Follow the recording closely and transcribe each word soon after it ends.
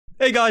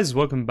Hey guys,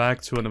 welcome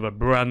back to another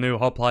brand new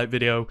Hoplite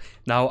video.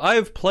 Now, I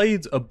have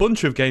played a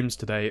bunch of games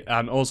today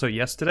and also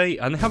yesterday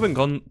and they haven't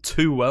gone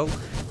too well.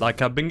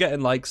 Like, I've been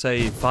getting like,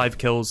 say, 5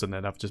 kills and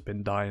then I've just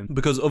been dying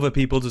because other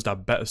people just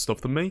have better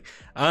stuff than me.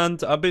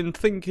 And I've been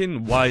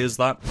thinking, why is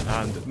that?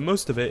 And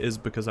most of it is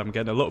because I'm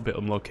getting a little bit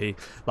unlucky.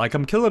 Like,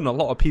 I'm killing a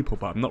lot of people,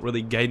 but I'm not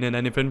really gaining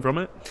anything from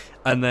it.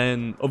 And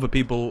then other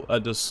people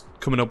are just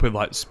coming up with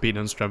like speed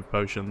and strength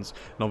potions.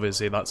 And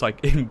obviously that's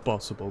like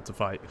impossible to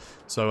fight.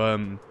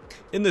 So,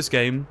 in this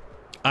game,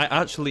 I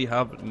actually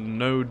have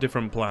no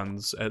different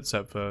plans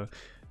except for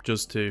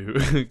just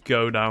to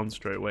go down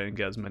straight away and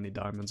get as many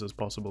diamonds as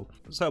possible.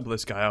 Let's help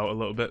this guy out a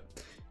little bit.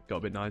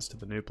 Gotta be nice to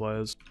the new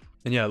players.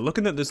 And yeah,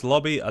 looking at this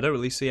lobby, I don't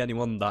really see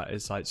anyone that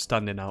is like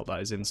standing out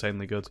that is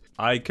insanely good.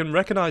 I can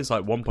recognize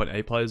like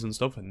 1.8 players and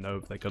stuff and know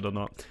if they're good or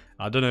not.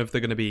 I don't know if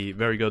they're going to be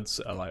very good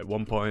at like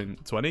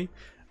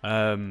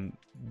 1.20.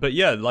 But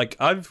yeah, like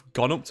I've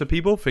gone up to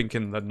people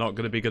thinking they're not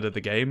going to be good at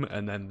the game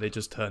and then they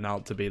just turn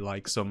out to be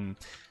like some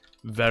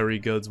very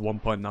good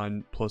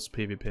 1.9 plus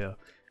PvPer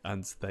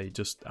and they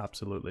just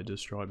absolutely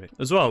destroy me.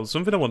 As well,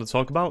 something I want to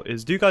talk about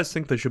is, do you guys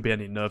think there should be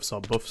any nerfs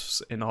or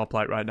buffs in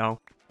Hoplite right now?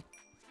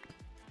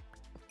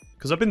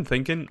 Because I've been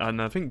thinking,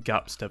 and I think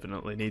gaps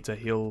definitely need to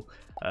heal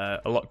a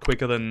lot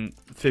quicker than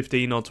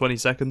 15 or 20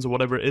 seconds or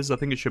whatever it is. I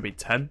think it should be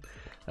 10.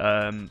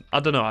 I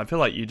don't know, I feel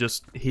like you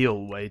just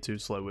heal way too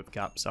slow with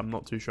gaps. I'm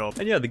not too sure.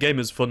 And yeah, the game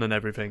is fun and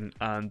everything,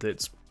 and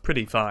it's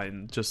pretty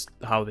fine just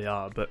how they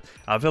are, but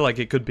I feel like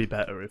it could be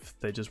better if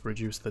they just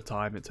reduce the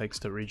time it takes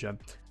to regen.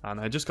 And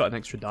I just got an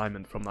extra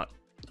diamond from that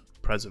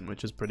present,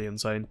 which is pretty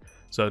insane.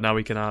 So now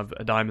we can have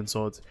a diamond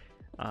sword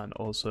and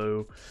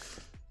also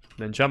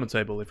an enchantment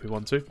table if we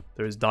want to.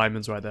 There is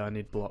diamonds right there. I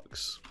need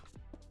blocks.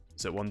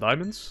 Is it 1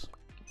 diamonds?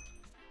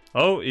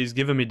 Oh, he's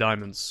giving me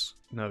diamonds.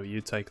 No, you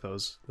take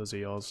those. Those are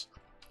yours.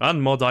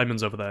 And more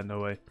diamonds over there,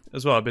 no way.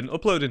 As well, I've been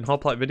uploading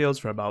Hoplite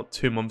videos for about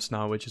 2 months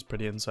now, which is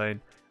pretty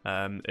insane.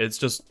 It's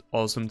just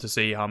awesome to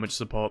see how much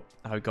support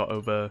I got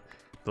over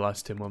the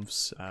last 2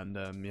 months. And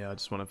yeah, I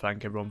just want to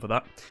thank everyone for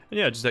that. And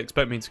yeah, just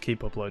expect me to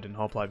keep uploading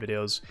Hoplite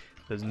videos.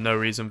 There's no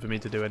reason for me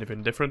to do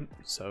anything different,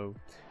 so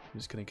I'm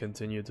just going to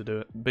continue to do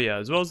it. But yeah,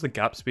 as well as the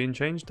gaps being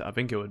changed, I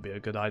think it would be a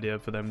good idea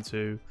for them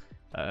to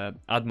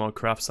add more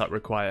crafts that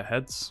require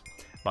heads.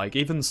 Like,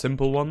 even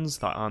simple ones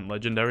that aren't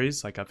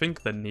legendaries, like, I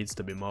think there needs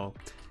to be more.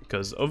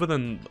 Because other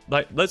than,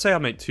 like, let's say I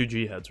make 2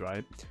 G heads,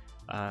 right?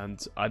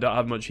 And I don't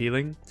have much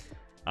healing.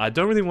 I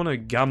don't really want to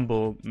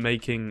gamble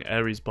making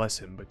Ares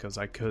Blessing because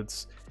I could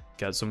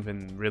get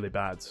something really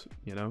bad,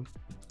 you know?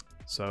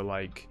 So,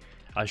 like,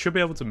 I should be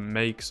able to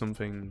make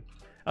something,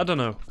 I don't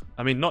know.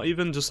 I mean, not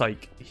even just,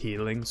 like,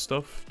 healing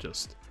stuff,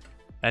 just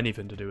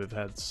anything to do with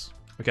heads.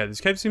 Okay, this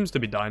cave seems to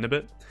be dying a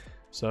bit.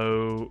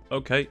 So,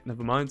 okay,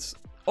 never mind.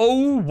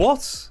 Oh,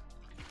 what?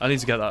 I need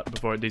to get that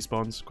before it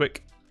despawns.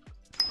 Quick.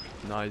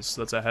 Nice,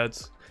 that's a head.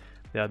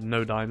 They had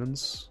no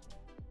diamonds.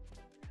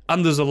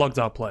 And there's a logged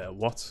out player.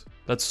 What?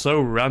 That's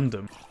so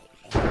random.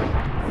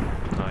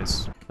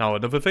 Nice. Now,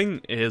 another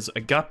thing is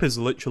a gap is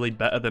literally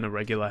better than a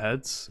regular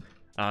heads.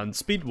 And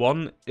speed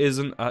 1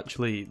 isn't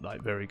actually,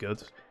 like, very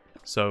good.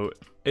 So,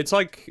 it's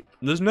like,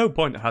 there's no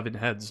point having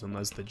heads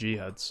unless the G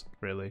heads,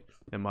 really,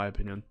 in my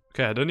opinion.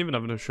 Okay, I don't even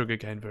have enough sugar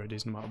cane for a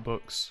decent amount of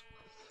books.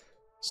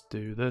 Let's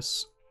do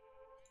this.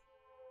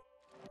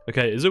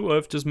 Okay, is it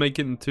worth just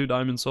making 2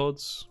 diamond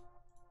swords?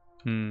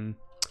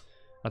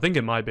 I think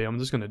it might be. I'm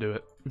just gonna do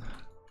it.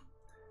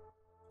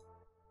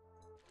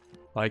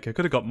 Like, I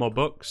could have got more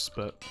books,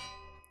 but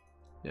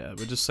yeah,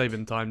 we're just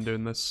saving time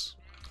doing this.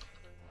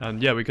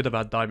 And yeah, we could have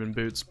had diamond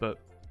boots, but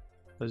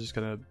they're just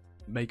gonna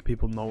make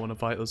people not want to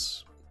fight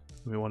us.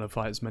 We want to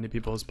fight as many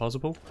people as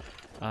possible.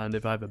 And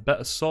if I have a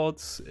better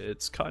sword,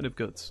 it's kind of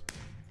good.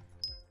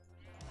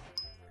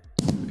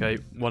 Okay,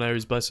 1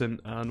 Ares Blessing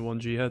and 1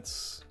 G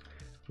heads.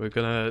 We're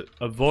gonna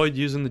avoid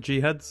using the G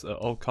heads at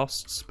all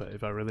costs, but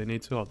if I really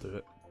need to, I'll do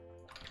it.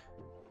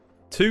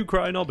 2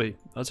 Crying Obby.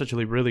 That's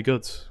actually really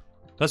good.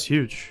 That's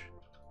huge.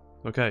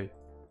 Okay.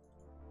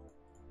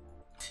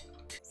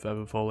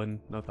 Feather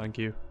falling, no thank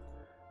you.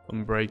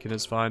 Unbreaking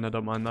is fine, I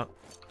don't mind that.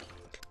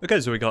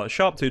 Okay, so we got a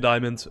sharp 2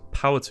 diamonds,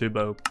 power 2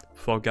 bow,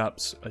 4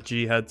 gaps, a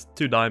G head,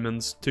 2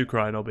 diamonds, 2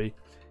 Crying Obby.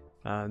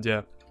 And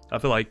yeah, I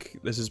feel like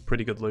this is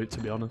pretty good loot, to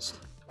be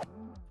honest.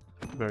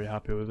 Very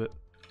happy with it.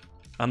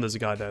 And there's a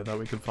guy there that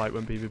we can fight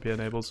when PvP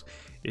enables.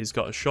 He's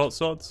got a short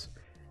sword.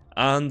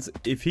 And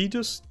if he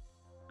just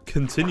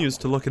continues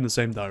to look in the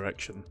same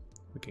direction,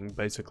 we can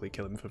basically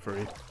kill him for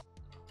free.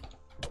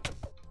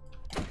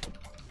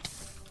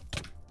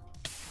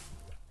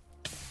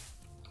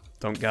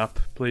 Don't gap,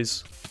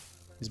 please.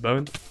 He's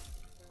bowing.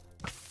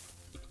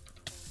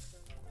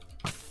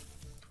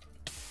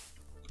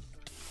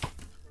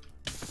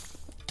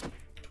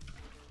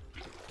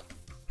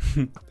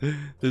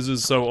 This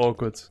is so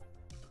awkward.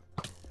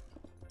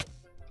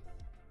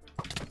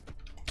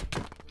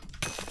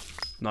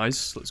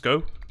 Nice, let's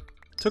go.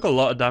 Took a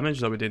lot of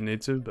damage that we didn't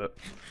need to, but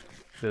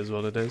it is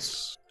what it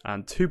is.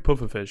 And 2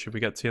 pufferfish. If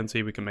we get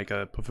TNT, we can make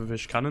a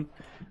pufferfish cannon,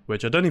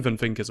 which I don't even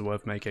think is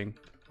worth making,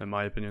 in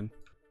my opinion.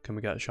 Can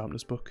we get a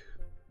sharpness book?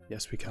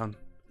 Yes, we can.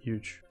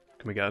 Huge.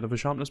 Can we get another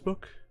sharpness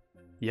book?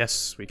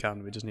 Yes, we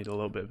can. We just need a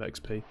little bit of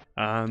XP.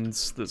 And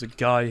there's a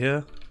guy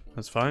here.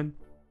 That's fine.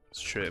 Let's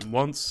shoot him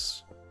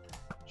once.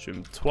 Shoot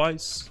him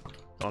twice.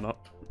 Or not.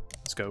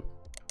 Let's go.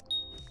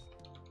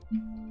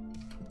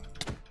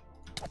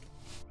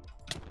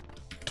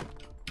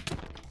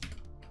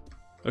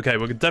 Okay,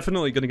 we're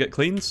definitely going to get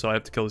clean, so I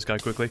have to kill this guy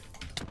quickly.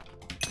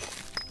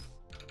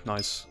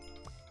 Nice.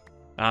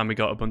 And we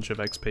got a bunch of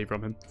XP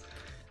from him.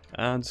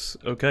 And,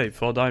 okay,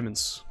 4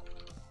 diamonds.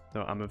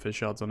 No amberfish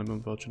shards on him,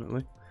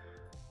 unfortunately.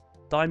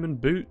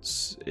 Diamond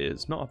boots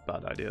is not a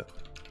bad idea.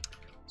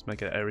 Let's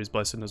make it Ares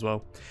Blessing as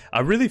well. I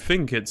really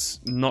think it's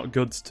not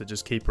good to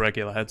just keep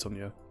regular heads on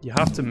you. You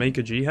have to make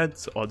a G head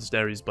or just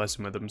Ares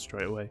Blessing with them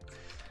straight away.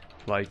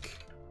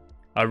 Like,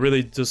 I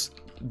really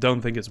just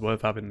don't think it's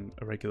worth having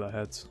a regular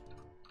head.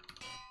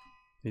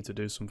 Need to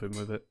do something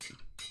with it.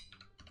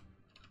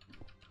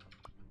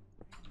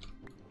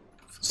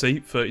 See,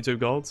 32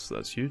 golds,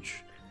 that's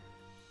huge.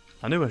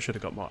 I knew I should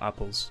have got more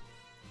apples.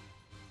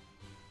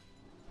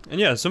 And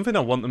yeah, something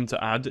I want them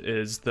to add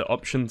is the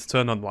option to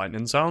turn on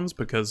lightning sounds,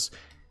 because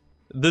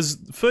there's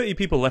 30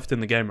 people left in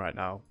the game right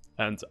now.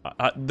 And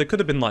there could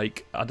have been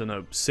like, I don't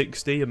know,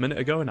 60 a minute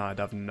ago and I'd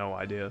have no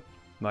idea.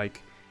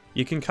 Like,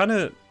 you can kind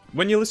of,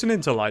 when you're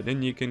listening to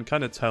lightning, you can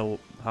kind of tell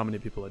how many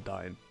people are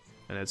dying.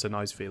 And it's a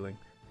nice feeling.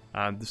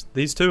 And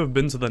these two have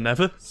been to the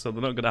nether, so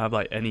they're not going to have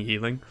like any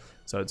healing.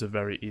 So it's a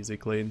very easy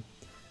clean.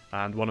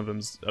 And one of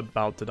them's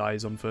about to die,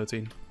 he's on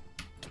 13.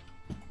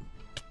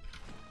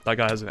 That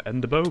guy has an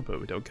ender bow,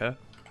 but we don't care.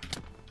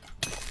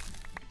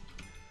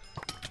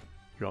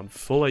 You're on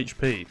full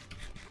HP.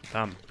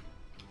 Damn.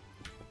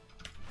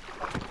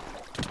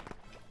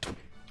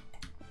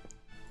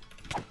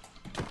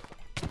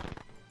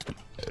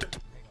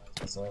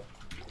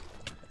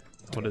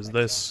 What is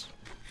this?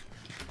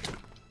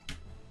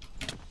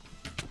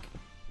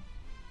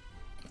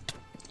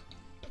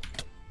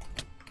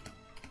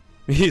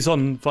 He's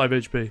on 5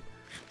 HP.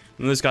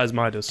 And this guy's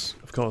Midas,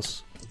 of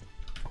course.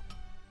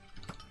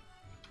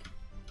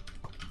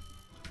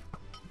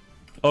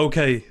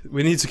 Okay,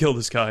 we need to kill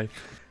this guy.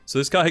 So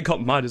this guy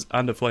got Midas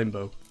and a flame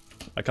bow.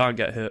 I can't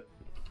get hit.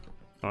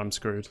 I'm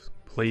screwed.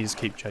 Please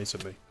keep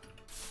chasing me.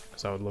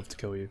 Because I would love to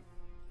kill you.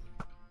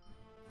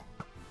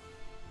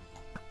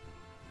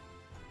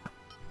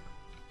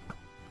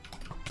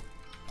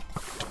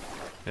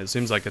 It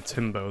seems like a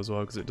Timbo as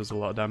well, because it does a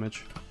lot of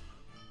damage.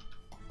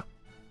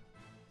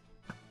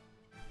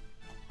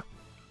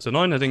 It's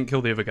annoying I didn't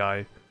kill the other guy,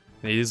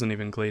 and he isn't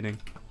even cleaning.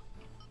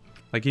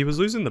 Like, he was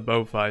losing the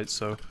bow fight,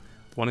 so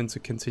wanting to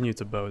continue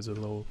to bow is a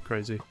little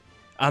crazy.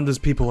 And there's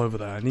people over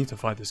there, I need to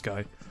fight this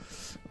guy.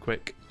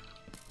 Quick.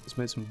 Let's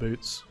make some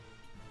boots.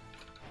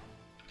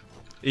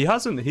 He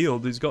hasn't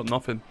healed, he's got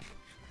nothing.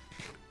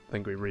 I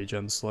think we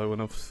regen slow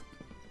enough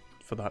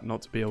for that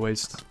not to be a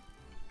waste.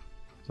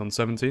 He's on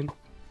 17.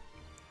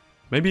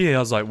 Maybe he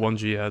has like 1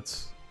 G head.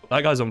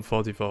 That guy's on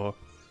 44,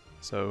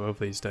 so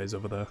hopefully he stays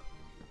over there.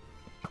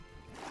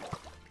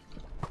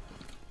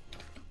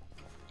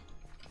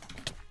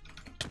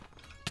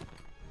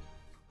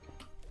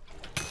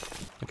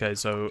 Okay,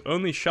 so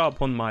only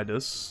sharp 1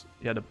 Midas.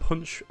 He had a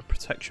punch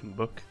protection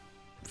book.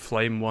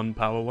 Flame 1,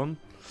 power 1.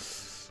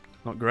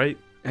 Not great.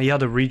 And he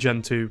had a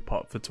regen 2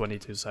 pot for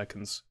 22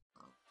 seconds.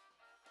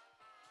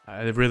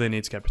 I really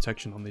need to get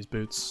protection on these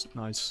boots.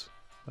 Nice.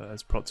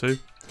 There's prot 2.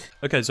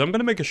 Okay, so I'm going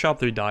to make a sharp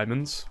 3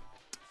 diamonds.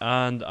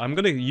 And I'm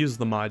going to use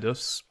the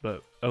Midas,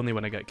 but only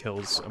when I get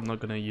kills. I'm not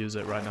going to use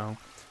it right now.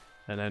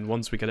 And then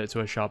once we get it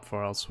to a sharp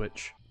 4, I'll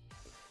switch.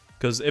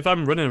 Because if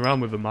I'm running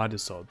around with a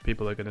Midas sword,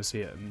 people are going to see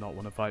it and not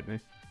want to fight me.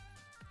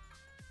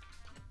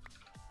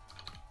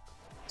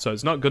 So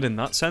it's not good in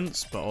that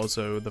sense, but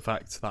also the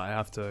fact that I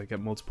have to get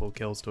multiple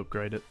kills to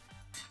upgrade it.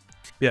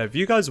 Yeah, if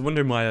you guys are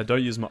wondering why I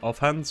don't use my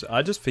offhand,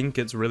 I just think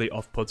it's really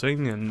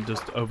off-putting and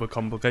just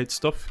overcomplicates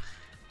stuff.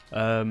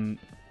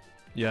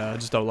 Yeah, I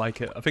just don't like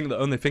it. I think the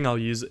only thing I'll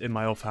use in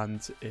my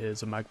offhand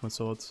is a magma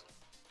sword.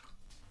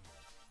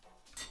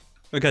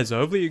 Okay, so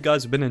hopefully you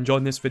guys have been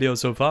enjoying this video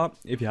so far.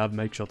 If you have,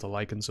 make sure to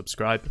like and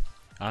subscribe.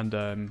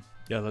 And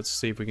yeah, let's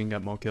see if we can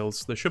get more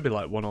kills. There should be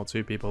like 1 or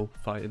 2 people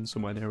fighting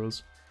somewhere near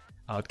us.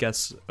 I'd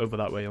guess over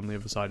that way on the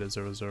other side of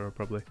 0-0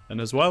 probably. And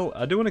as well,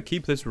 I do want to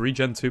keep this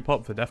regen 2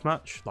 pot for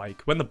deathmatch.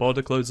 Like, when the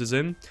border closes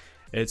in,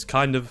 it's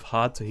kind of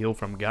hard to heal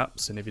from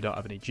gaps. And if you don't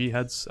have any G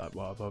heads,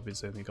 well, I've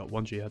obviously only got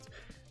 1 G head,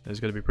 it's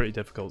going to be pretty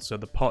difficult. So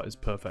the pot is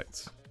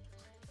perfect.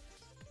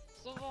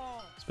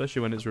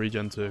 Especially when it's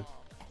regen 2.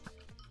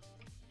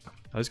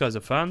 Oh, this guy's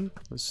a fan.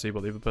 Let's see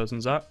what the other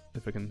person's at,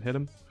 if I can hit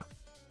him.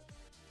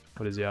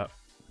 What is he at?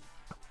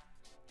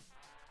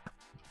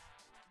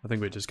 I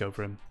think we just go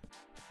for him.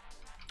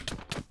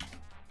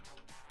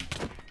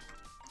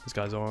 This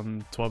guy's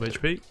on 12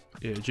 HP.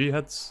 Yeah, G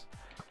heads.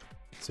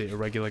 See a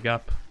regular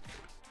gap.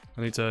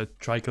 I need to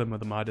try kill him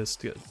with a Midas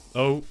to get.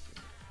 Oh,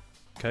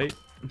 okay.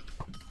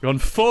 You're on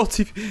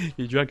 40.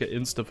 You drank it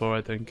insta for,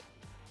 I think.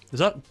 Is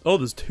that? Oh,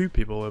 there's 2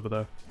 people over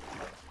there.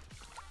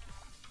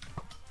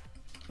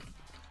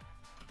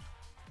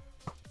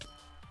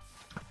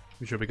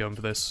 We should be going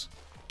for this.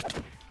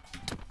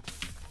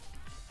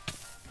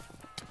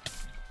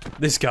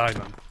 This guy,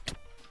 man.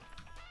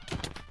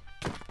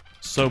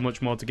 So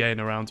much more to gain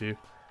around you.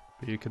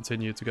 But you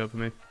continue to go for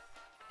me.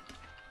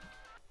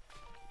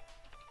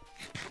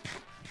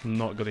 I'm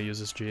not going to use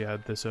this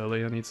G-head this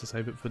early. I need to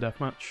save it for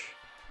Deathmatch.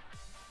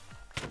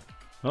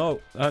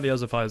 Oh, and he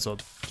has a fire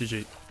sword.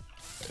 GG.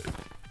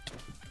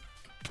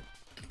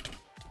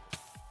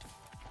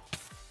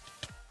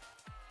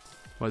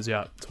 Where's he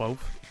at?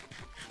 12?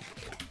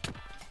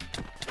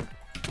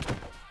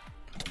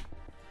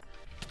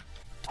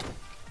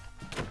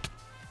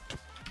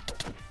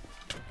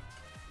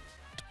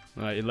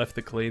 Alright, he left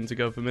the clean to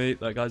go for me.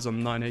 That guy's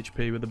on 9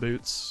 HP with the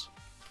boots.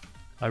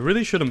 I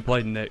really shouldn't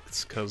play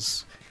Nicked,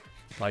 because,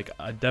 like,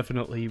 I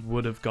definitely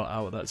would have got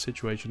out of that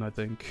situation, I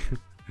think.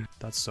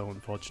 That's so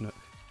unfortunate.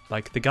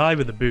 Like, the guy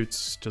with the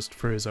boots just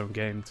threw his own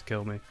game to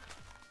kill me.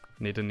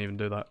 And he didn't even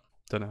do that.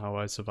 Don't know how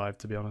I survived,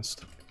 to be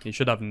honest. He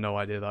should have no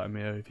idea that I'm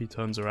here. If he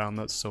turns around,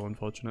 that's so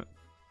unfortunate.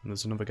 And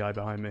there's another guy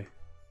behind me.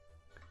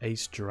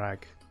 Ace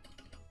Drag.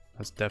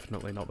 That's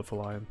definitely not the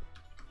full iron.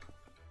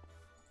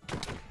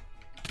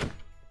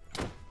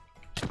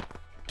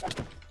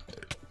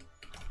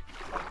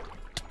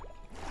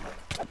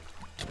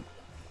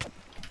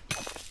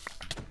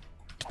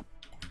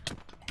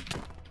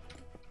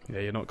 Yeah,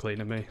 you're not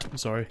cleaning me. I'm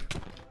sorry.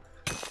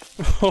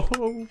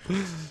 Oh,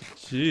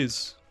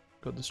 jeez.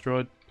 Got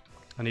destroyed.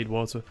 I need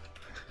water.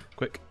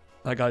 Quick.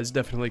 That guy's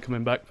definitely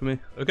coming back for me.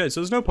 Okay, so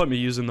there's no point me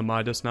using the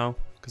Midas now,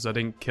 because I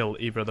didn't kill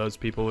either of those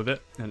people with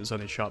it, and it's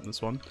only sharpness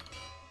 1.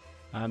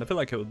 And I feel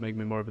like it would make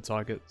me more of a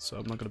target, so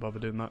I'm not going to bother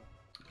doing that.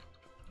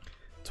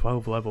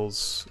 12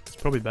 levels. It's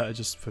probably better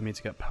just for me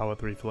to get power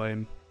 3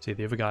 flame. See,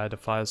 the other guy had a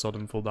fire sword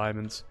and full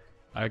diamonds.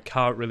 I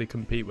can't really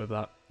compete with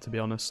that, to be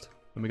honest.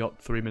 And we got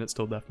 3 minutes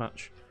till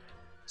deathmatch.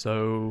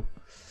 So,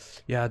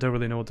 yeah, I don't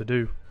really know what to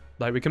do.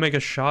 Like, we can make a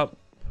sharp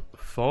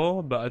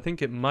 4, but I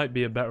think it might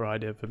be a better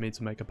idea for me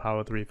to make a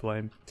power 3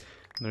 flame.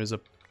 And there is a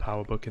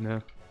power book in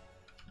here.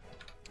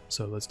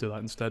 So let's do that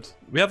instead.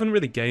 We haven't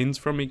really gained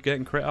from me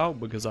getting crit out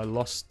because I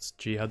lost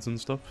G-heads and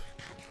stuff.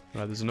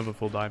 Right, there's another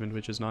full diamond,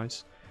 which is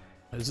nice.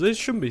 This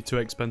shouldn't be too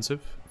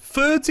expensive.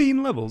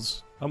 13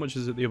 levels! How much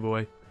is it the other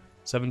way?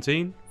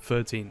 17?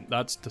 13.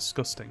 That's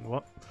disgusting.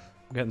 What?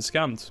 I'm getting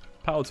scammed.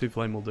 Power 2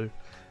 flame will do.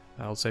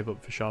 I'll save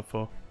up for sharp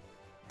 4.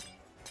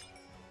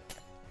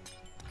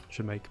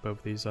 Should make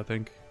both these, I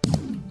think.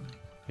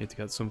 Need to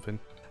get something.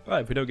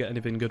 Alright, if we don't get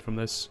anything good from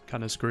this,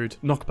 kind of screwed.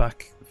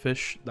 Knockback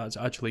fish, that's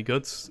actually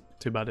good.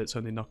 Too bad it's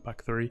only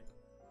knockback 3.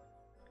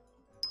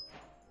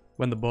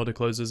 When the border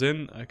closes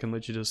in, I can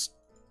literally just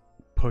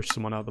push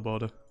someone out the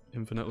border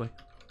infinitely,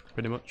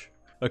 pretty much.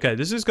 Okay,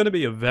 this is going to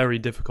be a very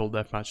difficult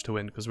deathmatch to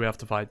win because we have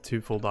to fight 2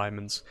 full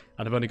diamonds,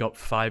 and I've only got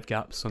 5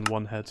 gaps and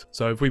 1 head.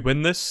 So if we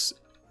win this,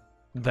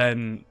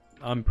 then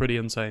I'm pretty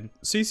insane.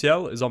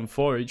 CCL is on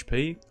 4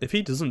 HP. If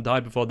he doesn't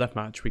die before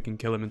deathmatch, we can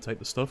kill him and take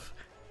the stuff.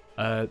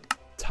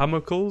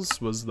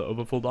 Tamacles was the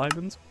other full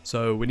diamond.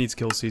 So we need to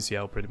kill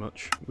CCL pretty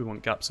much. We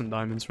want gaps and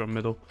diamonds from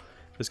middle.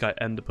 This guy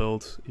ender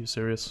build. Are you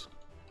serious?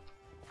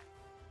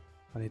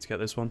 I need to get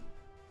this one.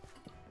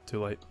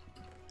 Too late.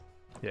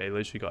 Yeah, he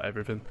literally got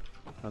everything.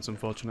 That's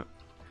unfortunate.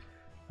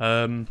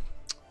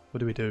 What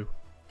do we do?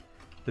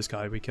 This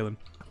guy, we kill him.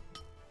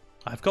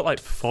 I've got like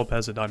 4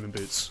 pairs of diamond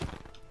boots.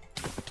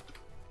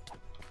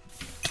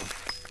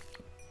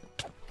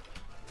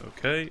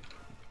 Okay.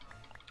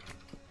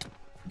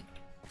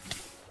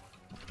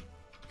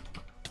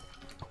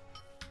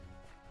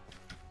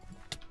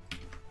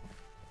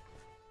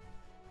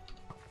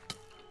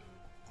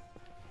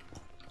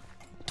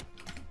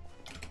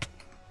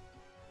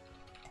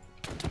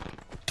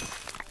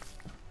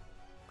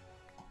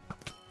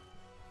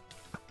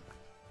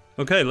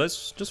 Okay,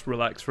 let's just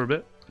relax for a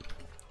bit.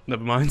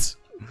 Never mind.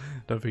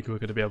 Don't think we're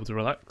going to be able to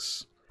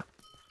relax.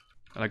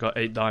 And I got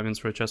 8 diamonds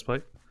for a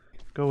chestplate.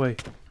 Go away.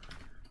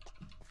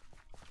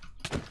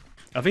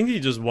 I think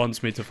he just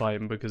wants me to fight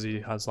him because he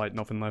has like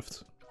nothing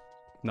left.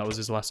 And that was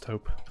his last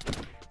hope.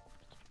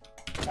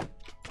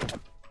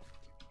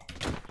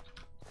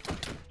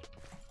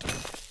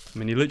 I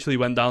mean, he literally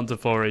went down to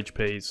 4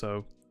 HP,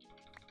 so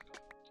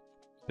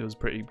it was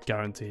pretty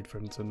guaranteed for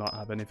him to not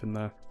have anything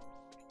there.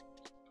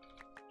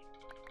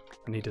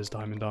 I need his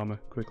diamond armor,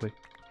 quickly.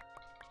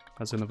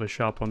 That's another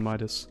sharp one,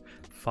 Midas.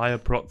 Fire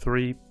prot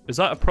 3. Is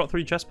that a prot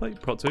 3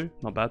 chestplate? Prot 2?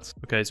 Not bad.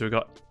 Okay, so we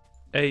got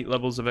 8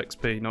 levels of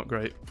XP, not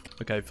great.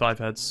 Okay, 5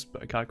 heads,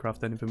 but I can't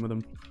craft anything with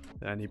them.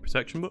 Any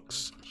protection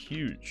books?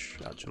 Huge,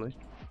 actually.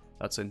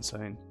 That's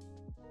insane.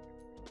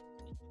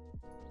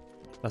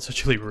 That's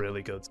actually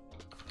really good.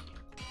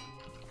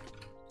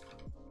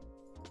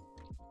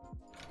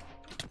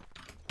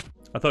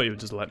 I thought he would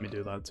just let me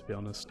do that, to be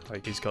honest.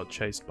 Like, he's got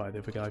chased by the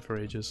other guy for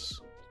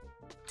ages.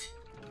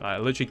 I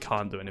literally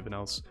can't do anything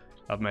else.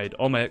 I've made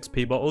all my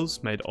XP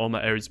bottles, made all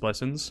my Ares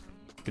blessings.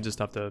 We just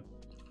have to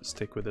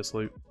stick with this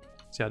loot.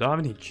 See, I don't have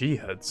any G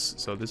heads,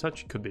 so this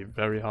actually could be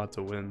very hard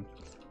to win.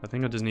 I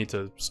think I just need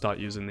to start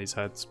using these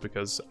heads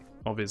because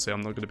obviously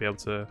I'm not going to be able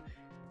to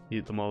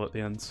eat them all at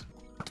the end.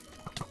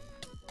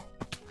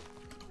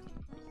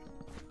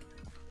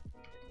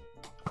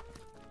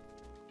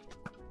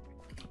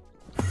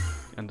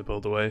 Ender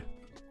pulled away.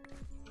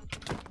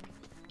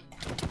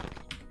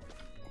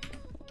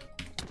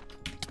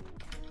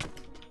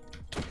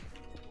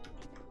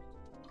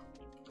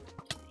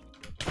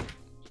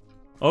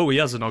 Oh, he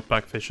has a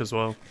knockback fish as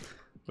well.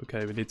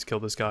 Okay, we need to kill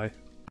this guy.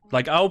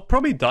 Like, I'll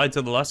probably die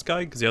to the last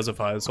guy because he has a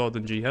fire sword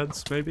and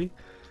G-heads, maybe.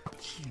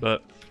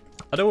 But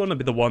I don't want to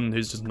be the one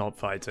who's just not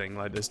fighting.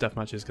 Like, this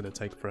deathmatch is going to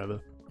take forever.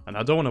 And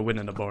I don't want to win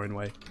in a boring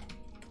way.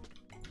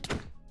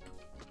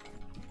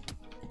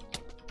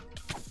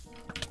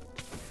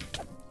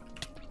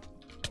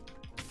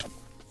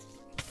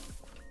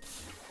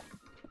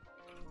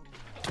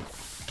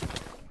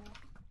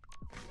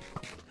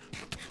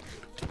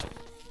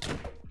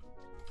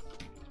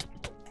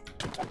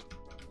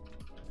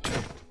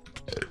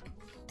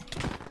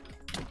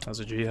 As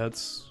a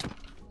G-heads.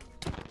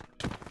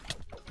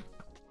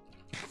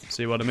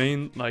 See what I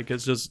mean? Like,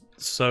 it's just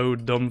so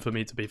dumb for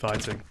me to be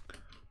fighting.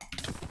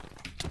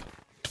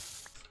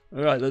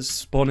 Alright, let's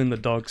spawn in the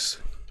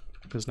dogs.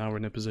 Because now we're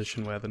in a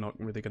position where they're not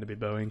really going to be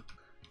bowing.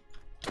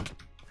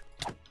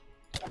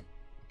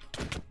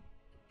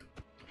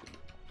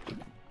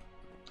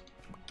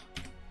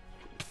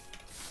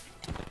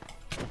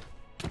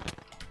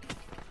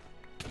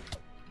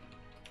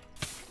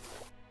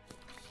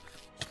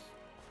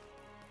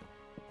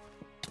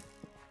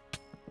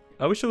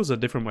 I wish there was a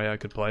different way I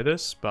could play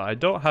this, but I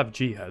don't have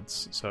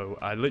G-heads, so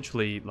I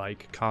literally,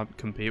 like, can't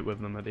compete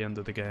with them at the end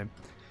of the game,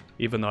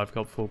 even though I've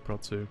got full Pro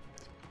 2.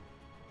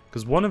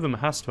 Because one of them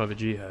has to have a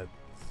G-head.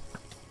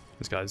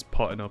 This guy's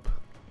potting up.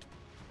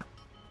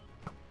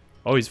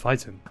 Oh, he's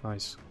fighting.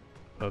 Nice.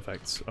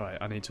 Perfect. Alright,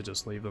 I need to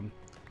just leave them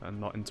and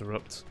not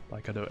interrupt,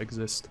 like I don't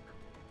exist.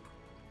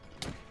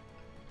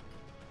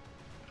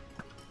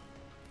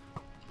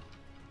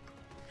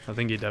 I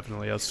think he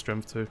definitely has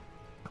strength too.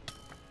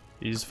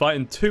 He's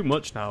fighting too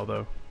much now,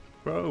 though.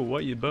 Bro,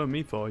 what you burn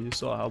me for? You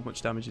saw how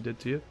much damage he did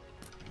to you.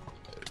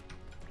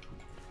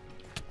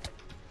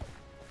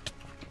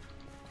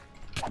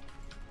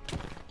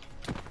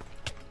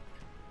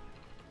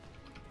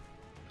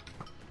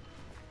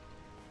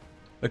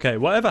 Okay,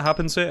 whatever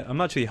happens here, I'm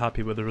actually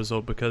happy with the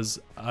result because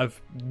I've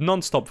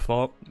non-stop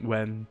fought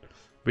when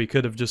we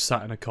could have just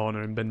sat in a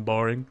corner and been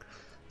boring.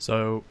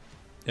 So,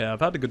 yeah,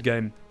 I've had a good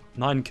game.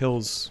 9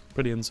 kills,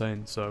 pretty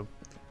insane, so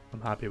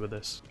I'm happy with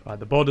this.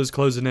 Alright, the border's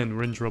closing in.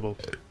 We're in trouble.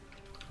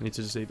 I need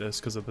to just eat this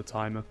because of the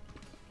timer.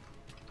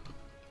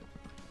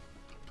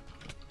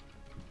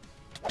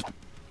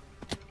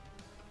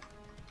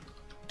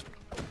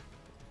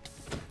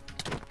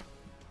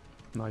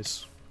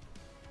 Nice.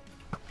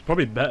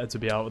 Probably better to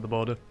be out of the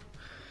border.